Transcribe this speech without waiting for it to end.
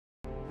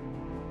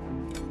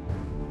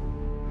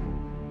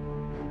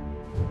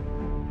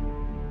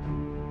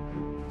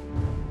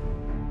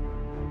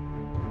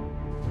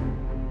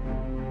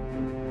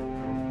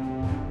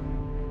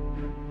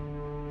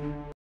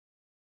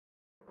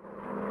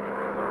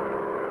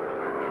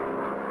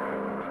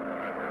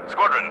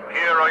Squadron,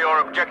 here are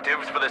your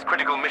objectives for this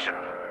critical mission.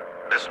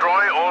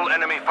 Destroy all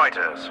enemy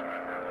fighters.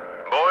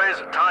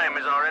 Boys, time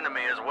is our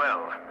enemy as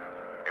well.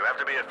 You have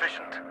to be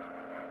efficient.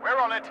 We're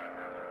on it.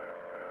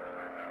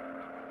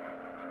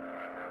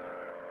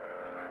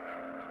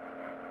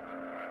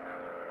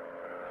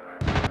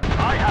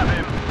 I have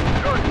him.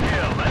 Good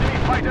kill.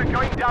 Enemy fighter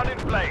going down in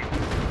flames.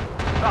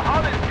 The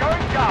hull is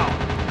going down.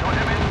 Got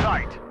him in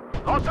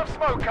sight. Lots of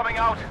smoke coming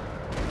out.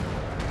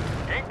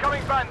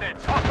 Incoming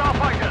bandits. Hostile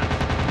fighters.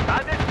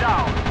 Bandits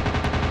down.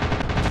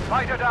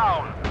 Fighter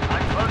down.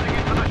 I'm closing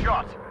in for the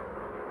shot.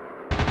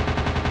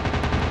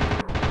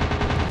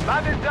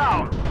 Bandit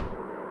down.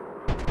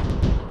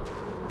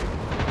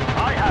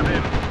 I have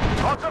him.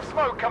 Lots of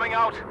smoke coming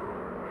out.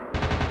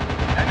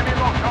 Enemy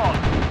locked on.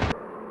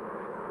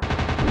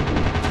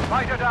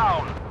 Fighter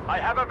down. I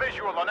have a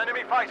visual on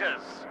enemy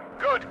fighters.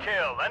 Good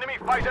kill. Enemy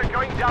fighter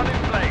going down in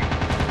flames.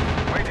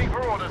 Waiting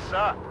for orders,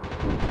 sir.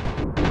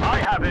 I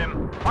have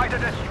him. Fighter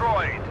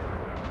destroyed.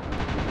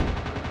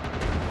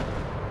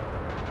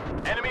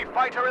 Enemy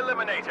fighter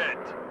eliminated.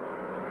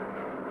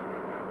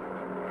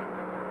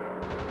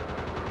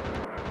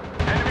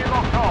 Enemy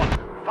locked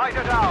on.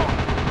 Fighter down.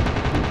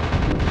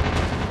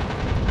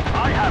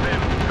 I have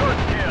him. Good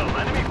kill.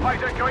 Enemy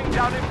fighter going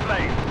down in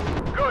flames.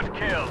 Good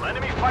kill.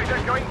 Enemy fighter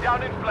going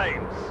down in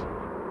flames.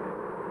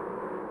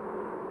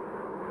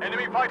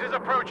 Enemy fighters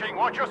approaching.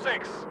 Watch your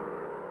six.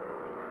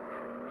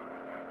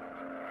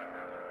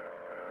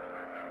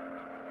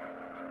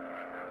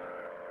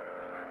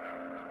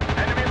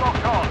 Enemy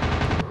locked on.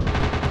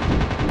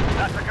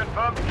 That's a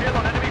confirmed kill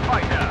on enemy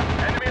fighter.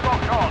 Enemy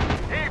locked on.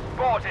 He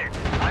bought it.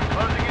 I'm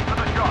closing in for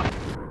the shot.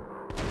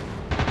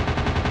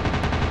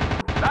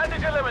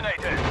 Bandit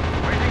eliminated.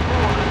 Waiting for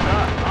orders,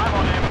 sir. I'm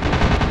on him.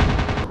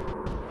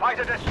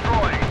 Fighter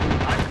destroyed.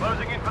 I'm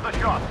closing in for the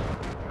shot.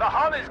 The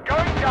hull is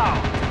going down.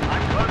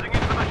 I'm closing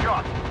in for the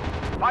shot.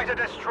 Fighter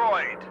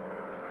destroyed.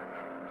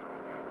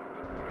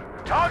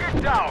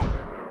 Target down.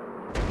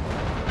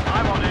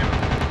 I'm on him.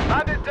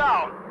 Bandit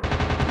down.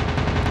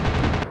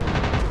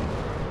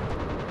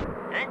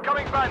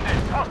 Incoming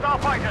bandits. Hostile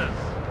fighters.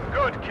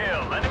 Good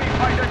kill. Enemy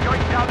fighter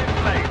going down in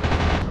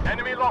flames.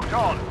 Enemy locked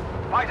on.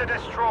 Fighter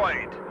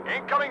destroyed.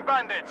 Incoming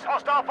bandits.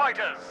 Hostile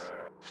fighters.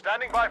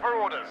 Standing by for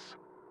orders.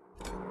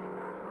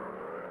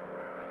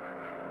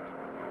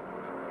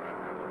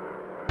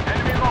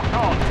 Enemy locked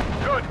on.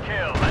 Good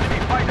kill. Enemy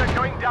fighter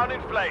going down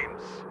in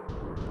flames.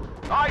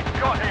 I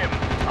got him.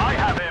 I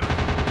have him.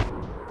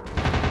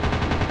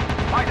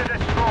 Fighter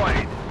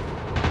destroyed.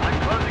 I'm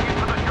closing in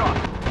for the shot.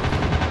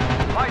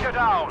 Fighter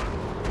down.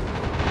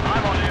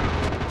 I'm on him.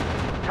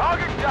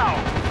 Target down.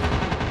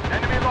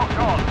 Enemy locked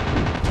on.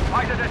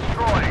 Fighter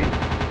destroyed.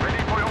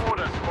 Ready for your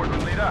orders,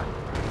 squadron leader.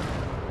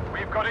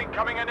 We've got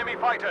incoming enemy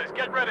fighters.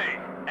 Get ready.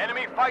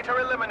 Enemy fighter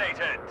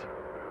eliminated.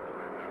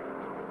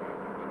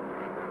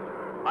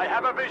 I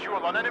have a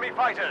visual on enemy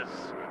fighters.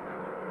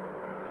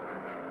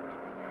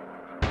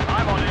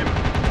 I'm on him.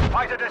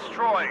 Fighter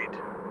destroyed.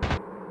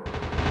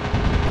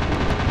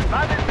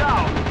 Bandit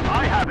down.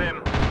 I have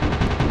him.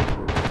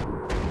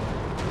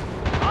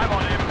 I'm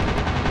on him.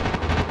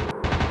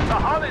 The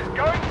hull is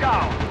going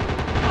down.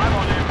 I'm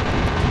on him.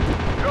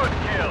 Good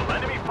kill.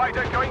 Enemy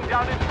fighter going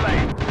down in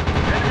flames.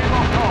 Enemy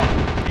locked on.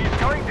 He's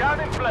going down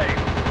in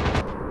flames.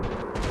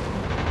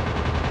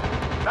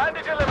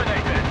 Bandit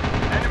eliminated.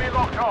 Enemy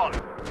locked on.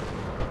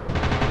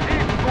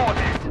 Bought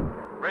it.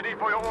 Ready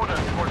for your orders,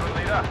 squadron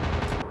leader.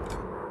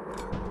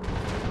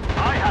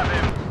 I have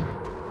him.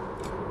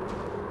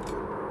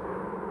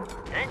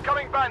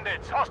 Incoming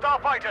bandits, hostile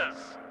fighters.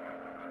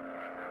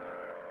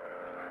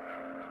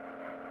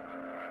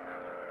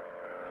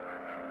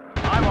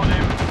 I'm on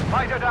him.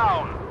 Fighter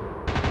down.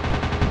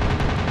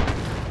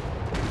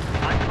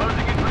 I'm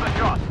closing in for the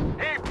shot.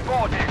 He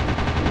bought it.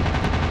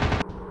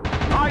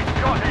 I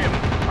got him.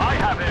 I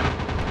have him.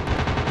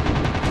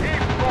 He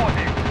bought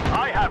it.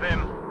 I have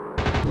him.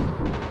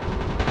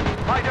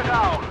 Fighter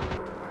down.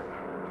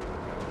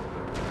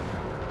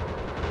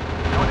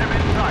 Got him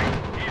in sight.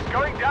 He's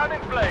going down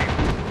in flames.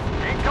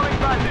 Incoming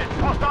bandits.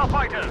 Hostile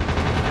fighters.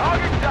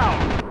 Target down.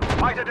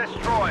 Fighter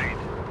destroyed.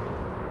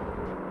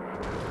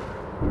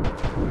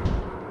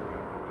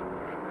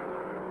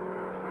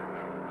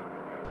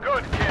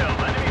 Good kill.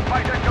 Enemy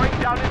fighter going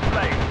down in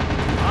flames.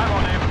 I'm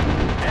on him.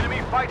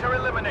 Enemy fighter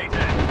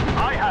eliminated.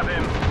 I have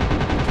him.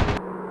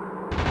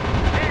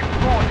 He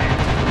bought it.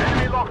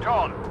 Enemy locked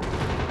on.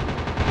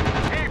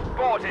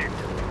 Bought it.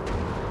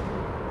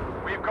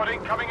 We've got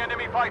incoming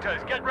enemy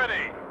fighters. Get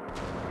ready.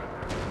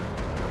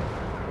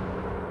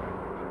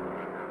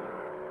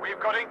 We've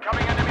got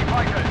incoming enemy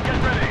fighters.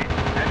 Get ready.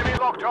 Enemy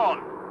locked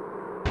on.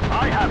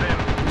 I have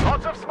him.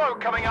 Lots of smoke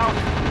coming out.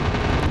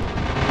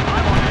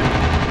 I'm on him.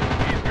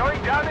 He's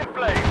going down in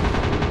flames.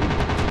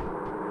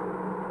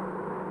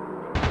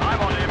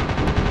 I'm on him.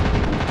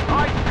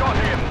 I got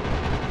him.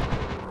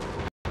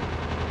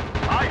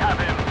 I have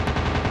him.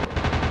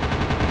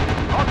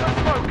 Lots of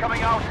smoke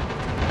coming out.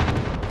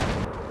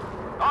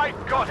 I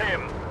got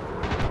him!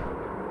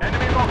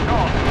 Enemy locked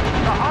on.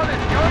 The hull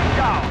is going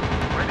down.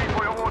 Ready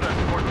for your orders,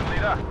 squadron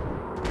leader.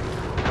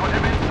 Got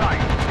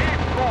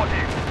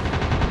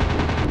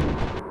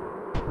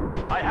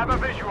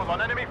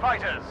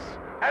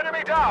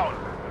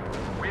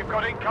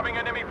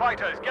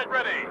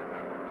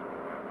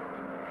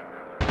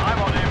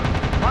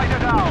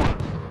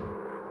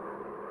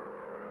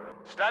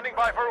Standing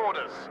by for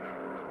orders.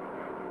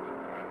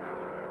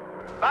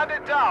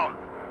 Bandit down.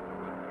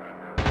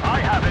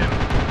 I have him.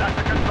 That's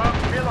a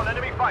confirmed kill on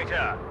enemy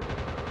fighter.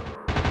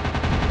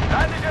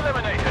 Bandit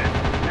eliminated.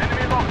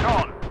 Enemy locked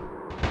on.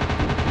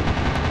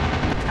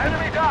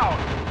 Enemy down.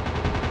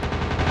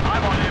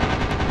 I'm on him.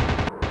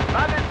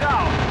 Bandit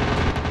down.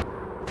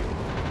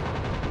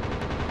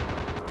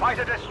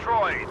 Fighter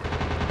destroyed.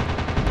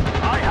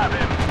 I have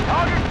him.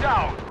 Target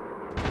down.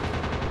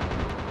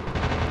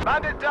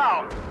 Bandit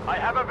down. I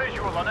have a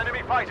visual on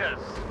enemy fighters.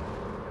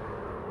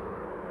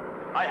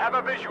 I have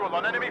a visual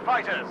on enemy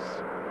fighters.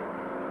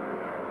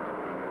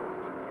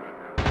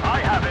 I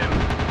have him.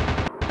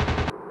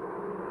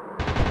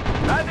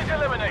 Bandit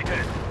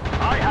eliminated.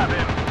 I have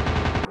him.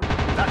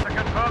 That's a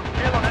confirmed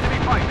kill on enemy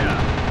fighter.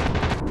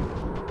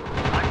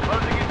 I'm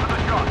closing in for the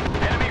shot.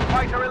 Enemy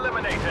fighter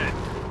eliminated.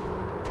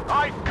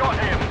 I've got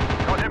him.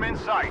 Got him in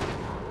sight.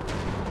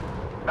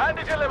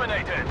 Bandit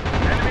eliminated.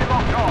 Enemy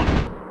locked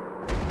on.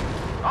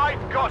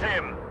 I've got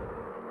him.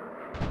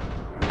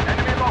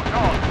 Enemy locked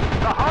on.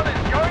 The hull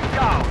is going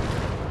down.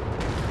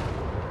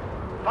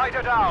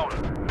 Fighter down.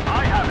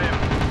 I have him.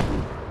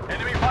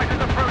 Enemy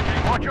fighters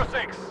approaching. Watch your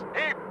six.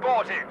 He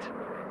bought it.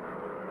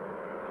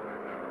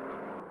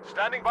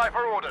 Standing by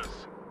for orders.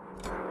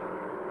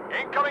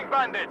 Incoming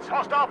bandits.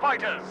 Hostile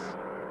fighters.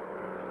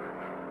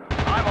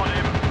 I'm on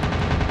him.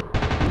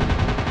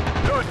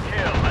 Good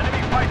kill.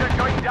 Enemy fighter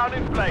going down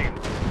in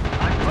flames.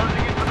 I'm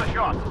closing in for the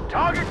shot.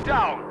 Target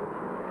down.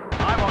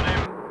 I'm on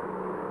him.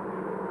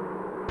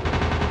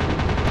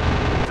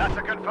 That's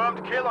a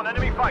confirmed kill on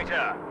enemy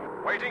fighter.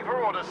 Waiting for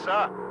orders,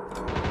 sir.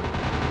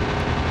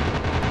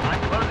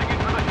 I'm closing in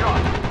for the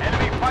shot.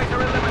 Enemy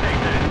fighter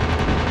eliminated.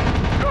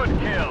 Good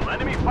kill.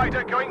 Enemy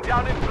fighter going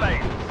down in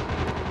flames.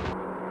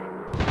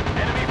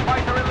 Enemy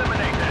fighter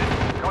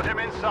eliminated. Got him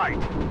in sight.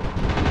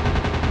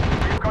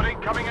 We've got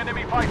incoming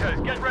enemy fighters.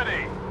 Get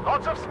ready.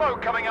 Lots of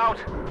smoke coming out.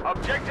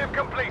 Objective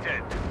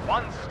completed.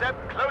 One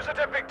step closer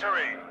to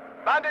victory.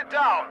 Bandit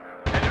down.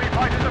 Enemy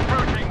fighters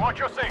approaching. Watch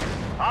your six.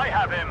 I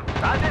have him.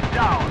 Bandit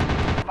down.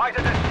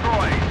 Fighter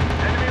destroyed.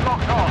 Enemy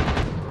locked on.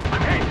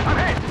 I'm hit. I'm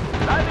hit.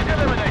 Bandit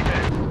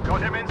eliminated.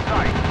 Got him in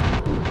sight.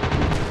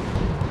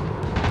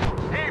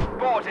 He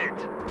bought it.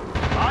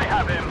 I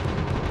have him.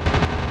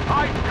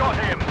 I've got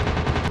him.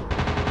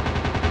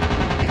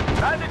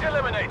 Bandit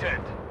eliminated.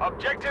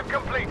 Objective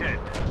completed.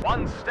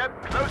 One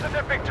step closer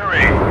to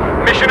victory.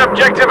 Mission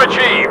objective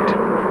achieved.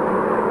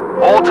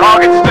 All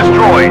targets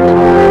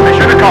destroyed.